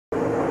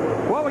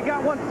Oh, we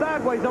got one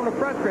sideways on the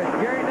front stretch.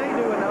 Jerry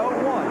Nadeau in the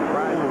 01.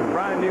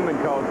 Brian Newman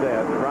caused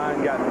that.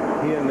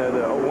 He and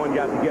the 01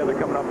 got together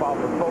coming up off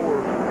the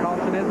 4.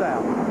 Caution is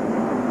out.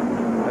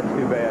 That's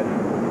too bad.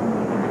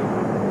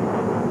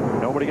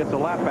 Nobody gets a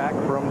lap back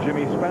from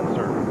Jimmy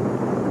Spencer.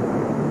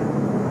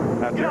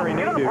 Now Jerry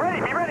Nadeau. Be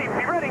ready.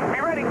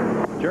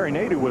 Jerry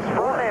Nadeau was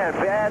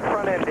Bad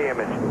front end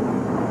damage.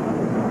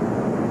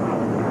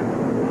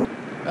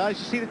 As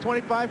you see the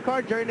 25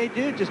 car, Jerry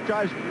Nadeau just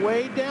drives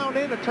way down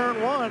into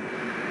turn 1,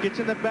 gets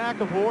in the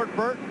back of Ward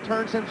Burton,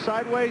 turns him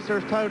sideways.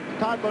 There's Todd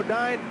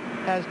Bodine,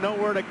 has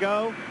nowhere to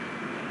go,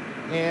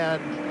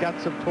 and got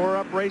some tore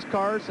up race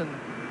cars. And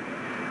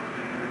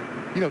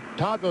you know,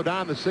 Todd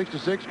Bodine, the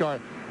 66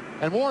 car,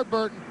 and Ward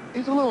Burton,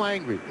 he's a little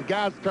angry. The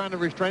guy's trying to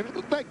restrain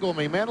him. Let go of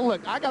me, man.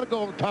 Look, I got to go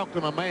over and talk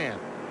to my man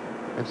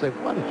and say,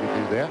 why did you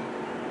do that?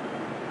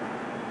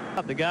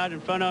 The guys in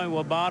front of him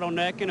were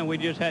bottlenecking, and we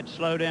just had to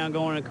slow down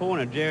going in the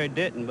corner. Jerry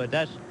didn't, but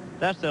that's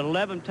the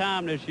 11th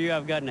time this year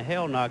I've gotten the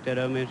hell knocked out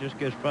of me. It just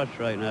gets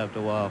frustrating after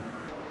a while.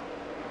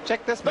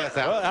 Check this mess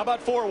out. Well, how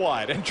about 4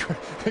 wide? And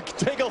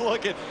take a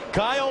look at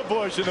Kyle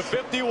Busch in the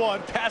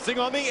 51 passing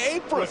on the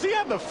apron. Was he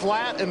on the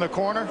flat in the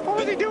corner? What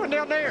was he doing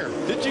down there?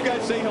 Did you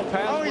guys say he'll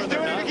pass? Oh, he's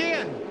doing it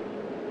again.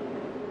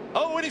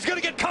 Oh, and he's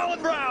going to get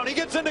Colin Brown. He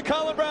gets into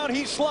Colin Brown.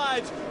 He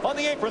slides on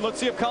the apron. Let's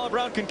see if Colin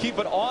Brown can keep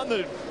it on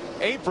the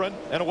apron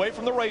and away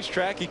from the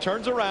racetrack. He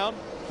turns around.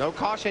 No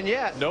caution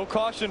yet. No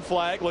caution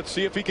flag. Let's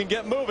see if he can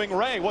get moving.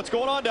 Ray, what's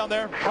going on down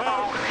there?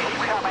 Well,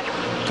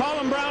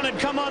 Colin Brown had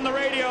come on the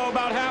radio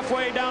about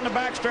halfway down the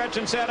backstretch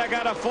and said, I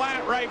got a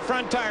flat right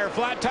front tire.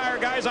 Flat tire,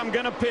 guys, I'm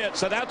going to pit.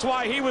 So that's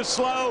why he was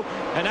slow,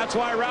 and that's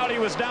why Rowdy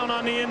was down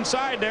on the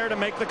inside there to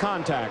make the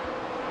contact.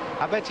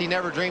 I bet you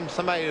never dreamed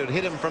somebody would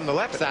hit him from the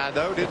left side,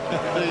 though, do you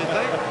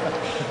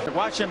think?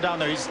 Watch him down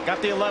there. He's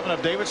got the 11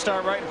 of David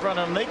Starr right in front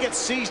of him. They get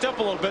seized up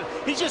a little bit.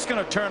 He's just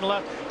going to turn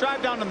left,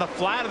 drive down in the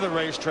flat of the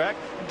racetrack,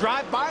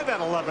 drive by that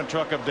 11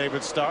 truck of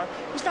David Starr.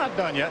 He's not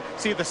done yet.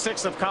 See the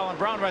 6 of Colin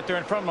Brown right there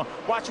in front of him.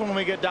 Watch when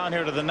we get down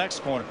here to the next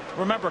corner.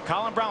 Remember,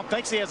 Colin Brown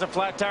thinks he has a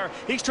flat tire.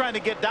 He's trying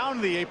to get down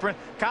to the apron.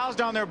 Kyle's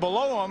down there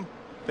below him.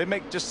 They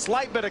make just a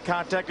slight bit of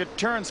contact. It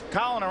turns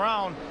Colin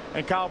around,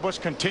 and Kyle Busch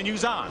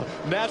continues on.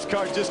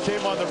 NASCAR just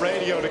came on the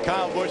radio to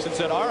Kyle Busch and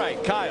said, all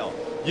right, Kyle,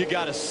 you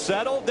got to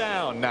settle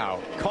down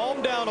now.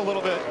 Calm down a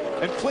little bit,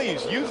 and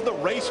please use the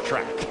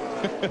racetrack.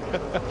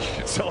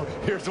 So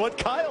here's what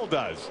Kyle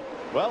does.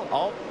 Well,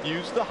 I'll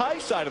use the high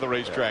side of the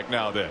racetrack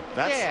now then.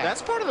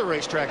 That's part of the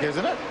racetrack,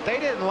 isn't it? They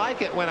didn't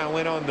like it when I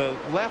went on the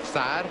left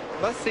side.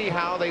 Let's see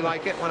how they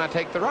like it when I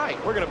take the right.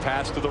 We're going to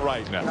pass to the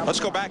right now. Let's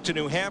go back to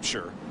New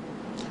Hampshire,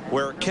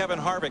 where Kevin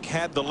Harvick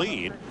had the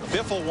lead.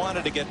 Biffle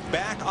wanted to get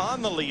back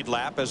on the lead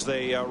lap as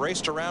they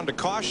raced around to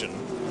caution.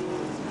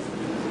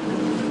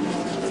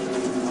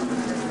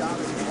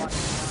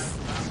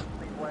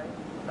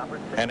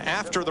 And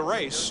after the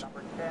race,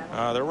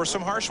 there were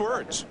some harsh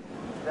words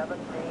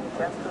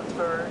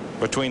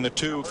between the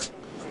two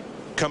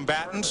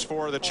combatants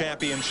for the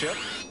championship.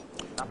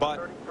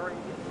 But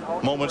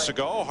moments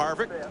ago,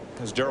 Harvick,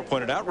 as Darrell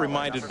pointed out,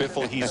 reminded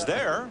Biffle he's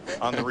there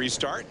on the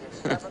restart.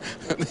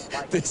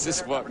 This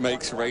is what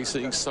makes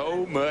racing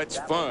so much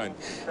fun.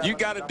 You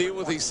got to deal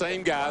with these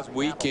same guys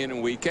week in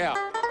and week out.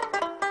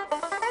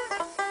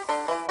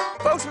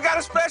 Folks, we got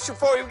a special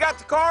for you. We got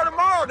the car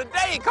tomorrow,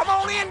 today. Come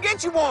on in,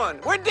 get you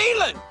one. We're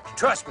dealing.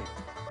 Trust me,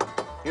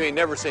 you ain't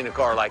never seen a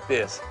car like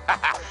this.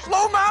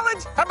 Low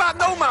mileage? How about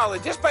no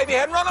mileage? This baby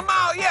hadn't run a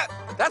mile yet.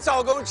 That's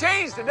all going to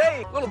change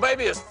today. Little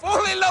baby is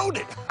fully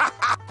loaded.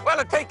 Well,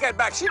 I take that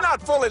back. She's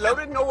not fully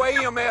loaded. No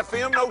AM,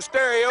 FM, no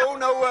stereo,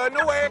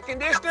 no air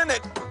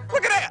conditioning.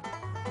 Look at that.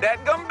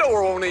 That gum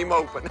door won't even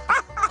open.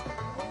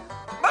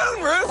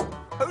 Moonroof?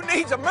 Who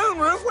needs a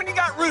moonroof when you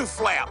got roof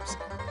flaps?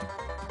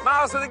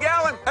 Miles to the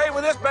gallon? Hey,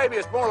 with this baby,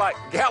 it's more like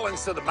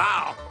gallons to the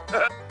mile.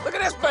 Look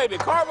at this baby,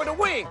 car with a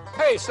wing.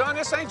 Hey, son,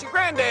 this ain't your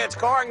granddad's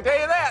car, I can tell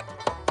you that.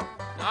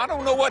 I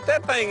don't know what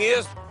that thing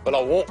is, but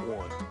I want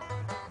one.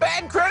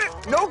 Bad credit?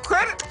 No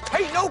credit?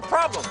 Hey, no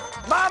problem.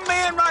 My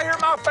man right here,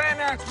 my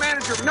finance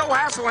manager, No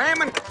Hassle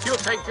Hammond, he'll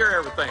take care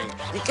of everything.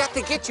 You got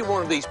to get you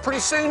one of these.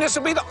 Pretty soon, this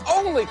will be the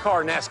only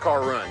car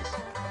NASCAR runs.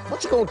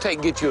 What's it going to take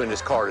to get you in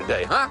this car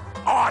today, huh?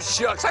 Aw,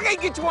 shucks, I can't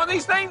get you one of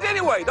these things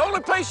anyway. The only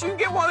place you can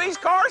get one of these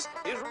cars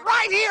is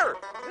right here.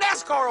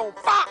 NASCAR on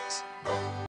Fox.